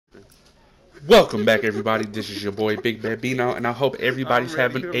Welcome back, everybody. This is your boy Big Bambino, and I hope everybody's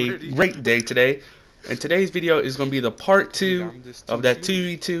having a great day today. And today's video is going to be the part two of that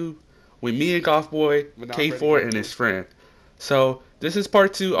 2v2 with me and Golf Boy, K4, and his friend. So this is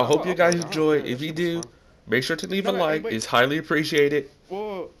part two. I hope you guys enjoy. If you do, make sure to leave a like. It's highly appreciated.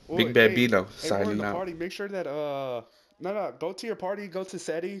 Big Bambino signing out. Make sure that no, go to your party, go to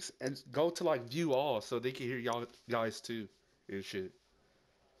settings, and go to like view all, so they can hear y'all guys too and shit,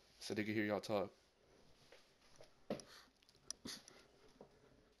 so they can hear y'all talk.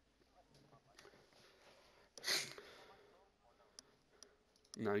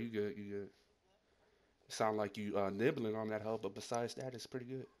 No, you good, you good. Sound like you nibbling on that hoe, but besides that, it's pretty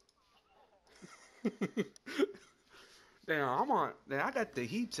good. Damn, I'm on. Damn, I got the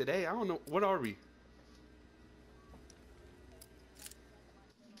heat today. I don't know what are we.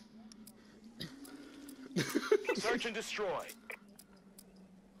 Search and destroy.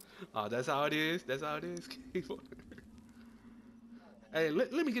 Oh, that's how it is. That's how it is. Hey,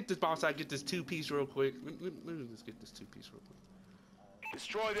 let me get this bounce out. Get this two-piece real quick. Let me just get this two-piece real quick.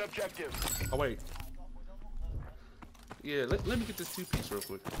 Destroy the objective. Oh wait. Yeah, let me get this two-piece real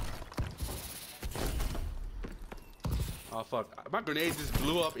quick. Oh fuck. My grenade just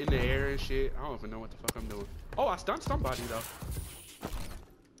blew up in the air and shit. I don't even know what the fuck I'm doing. Oh, I stunned somebody though.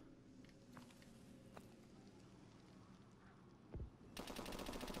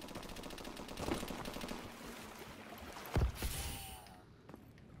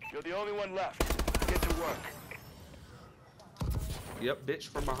 You're the only one left. Get to work. Yep, bitch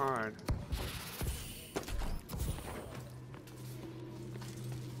from behind.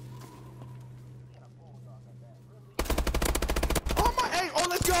 Oh my, hey, oh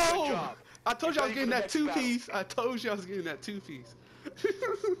let's go! I told you I was getting that two-piece. I told you I was getting that two-piece.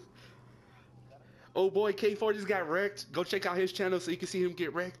 Oh boy, K4 just got wrecked. Go check out his channel so you can see him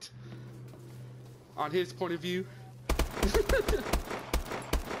get wrecked. On his point of view.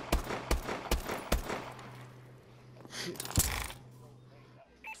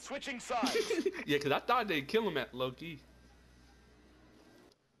 Switching sides. Yeah, because I thought they'd kill him at low-key.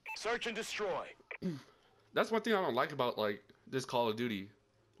 Search and destroy. That's one thing I don't like about, like, this Call of Duty.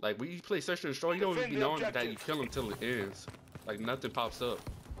 Like, when you play Search and Destroy, you don't even be knowing that you kill him till it ends. Like, nothing pops up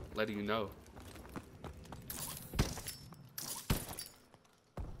letting you know.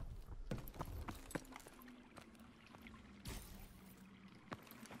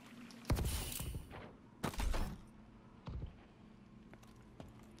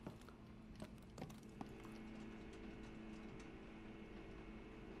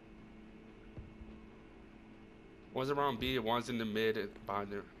 One's around B, one's in the mid and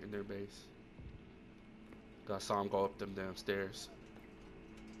behind in their base. I saw him go up them damn stairs.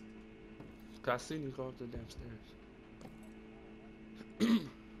 I seen him go up them damn stairs.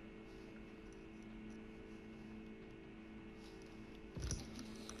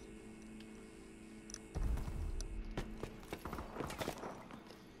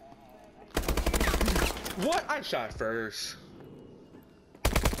 What? I shot first.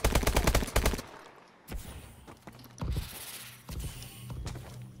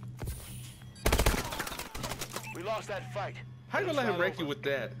 We lost that fight. How you gonna let him wreck you with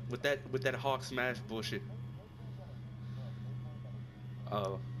that Hawk smash bullshit?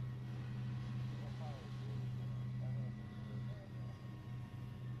 Oh.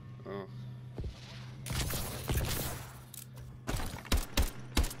 Oh.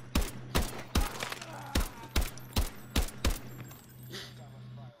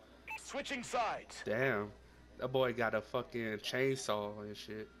 Switching sides. Damn. That boy got a fucking chainsaw and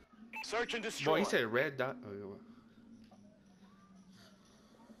shit. Search and destroy. Boy, he said red dot. Oh, you know what?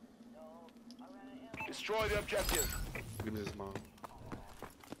 Destroy the objective. Give me this mom.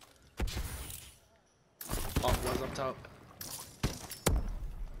 Oh, one's up top.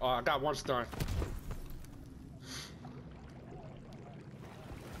 Oh, I got one star.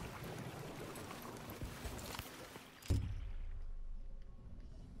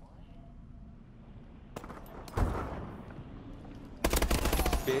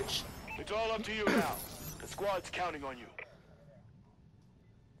 Bitch. It's all up to you now. The squad's counting on you.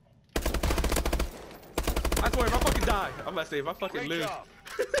 I swear, if I fucking die, I'm about to say, if I fucking Great live. job.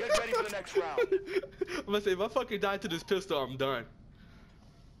 Get ready for the next round. I'm gonna say, if I fucking die to this pistol, I'm done.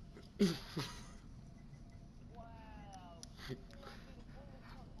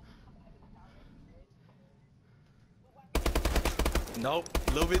 Nope,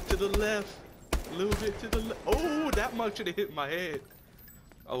 a little bit to the left. A little bit to the left. Oh, that much should have hit my head.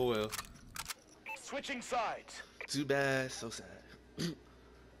 Oh well. Switching sides. Too bad, so sad.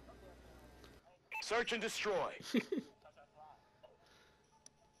 Search and destroy.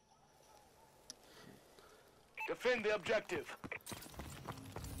 Defend the objective.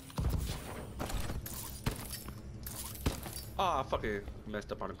 Oh, I fucking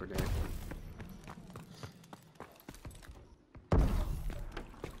messed up on a grenade.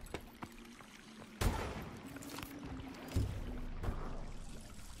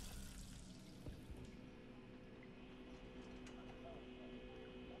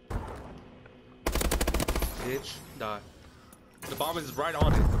 Bitch, die. The bomb is right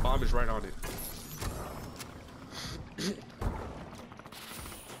on it. The bomb is right on it.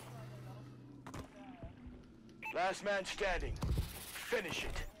 Last man standing. Finish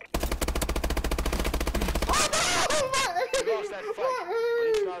it. We lost that fight, but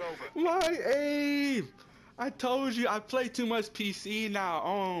it's not over. My aim! I told you I play too much PC now.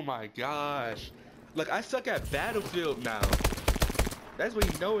 Oh my gosh. Look, I suck at Battlefield now. That's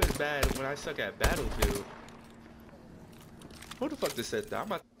what you know is bad when I suck at Battlefield. Who the fuck just said that? I'm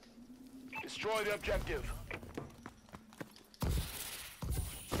about Destroy the objective.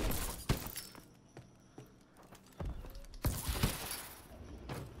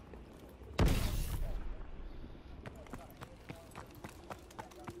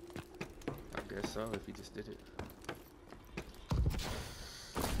 I guess so, if he just did it.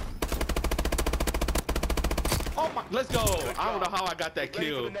 Oh my, let's go! I don't know how I got that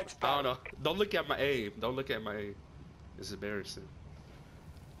kill. I don't know. Don't look at my aim. Don't look at my aim. It's embarrassing.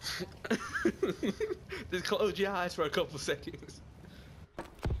 Just close your eyes for a couple seconds.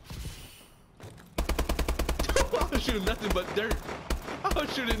 I was shooting nothing but dirt. I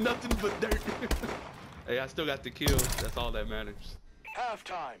was shooting nothing but dirt. Hey, I still got the kill. That's all that matters.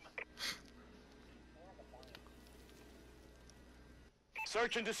 Halftime.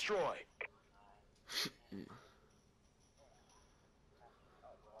 Search and destroy.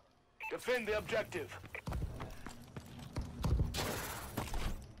 Defend the objective.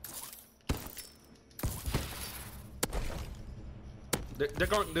 They're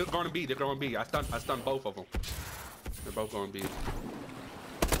going to be. I stunned both of them. They're both going to be.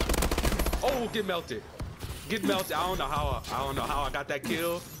 Oh, get melted. Get melted. I don't know how I got that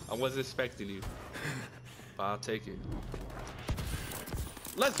kill. I wasn't expecting you. But I'll take it.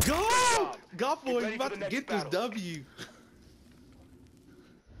 Let's go! Golf boy, you about to get this W.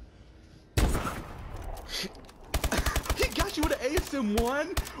 He got you with an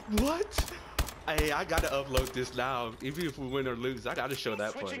ASM1? What? Hey, I gotta upload this now. Even if we win or lose, I gotta show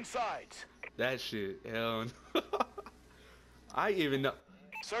that Switching play. sides. That shit, hell no. I even know.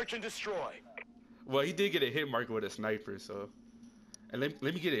 Search and destroy. Well, he did get a hit marker with a sniper, so. And let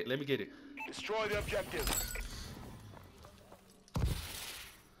me get it. Let me get it. Destroy the objective.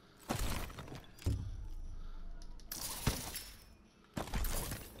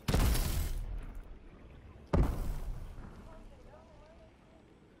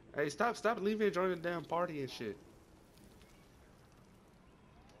 Hey, stop leaving and joining the damn party and shit.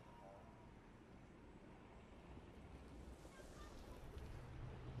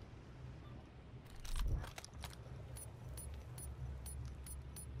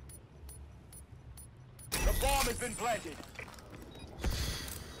 The bomb has been planted.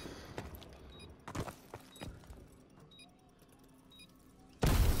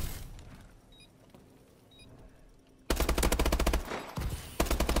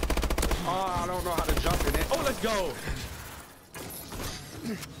 Oh, I don't know how to jump in it. Oh, let's go.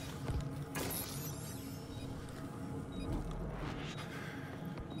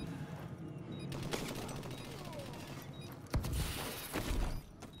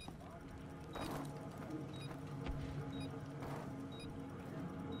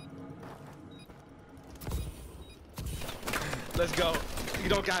 Let's go. You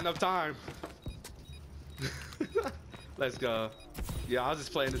don't got enough time. Let's go. Yeah, I was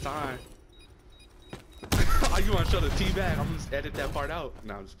just playing the time. Oh, you want to show the T-bag? I'm just edit that part out.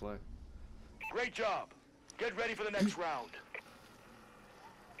 No, I'm just playing. Great job. Get ready for the next round.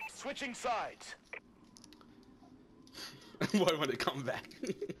 Switching sides. Boy, when it come back.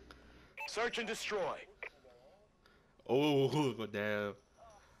 Search and destroy. Oh, damn.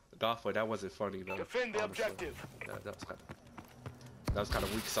 Golf boy, that wasn't funny though. Defend the honestly. objective. That was kind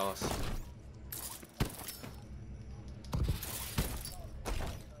of weak sauce.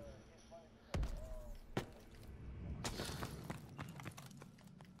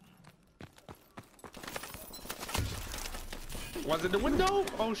 One's in the window.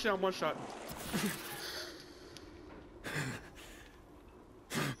 Oh shit, I'm one shot.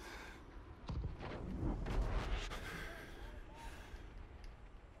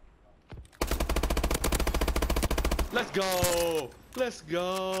 Let's go. Let's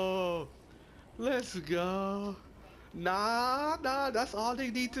go. Let's go. Nah, that's all they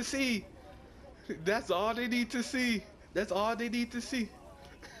need to see. That's all they need to see. That's all they need to see.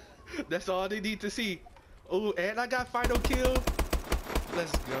 That's all they need to see. Oh, and I got final kill.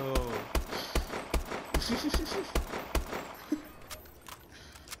 Let's go.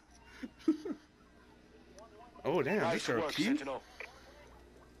 Oh damn, Nice this sure work, cute. Sentinel.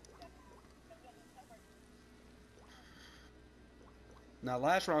 Now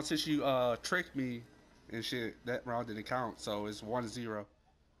last round, since you tricked me and shit, that round didn't count, so it's 1-0.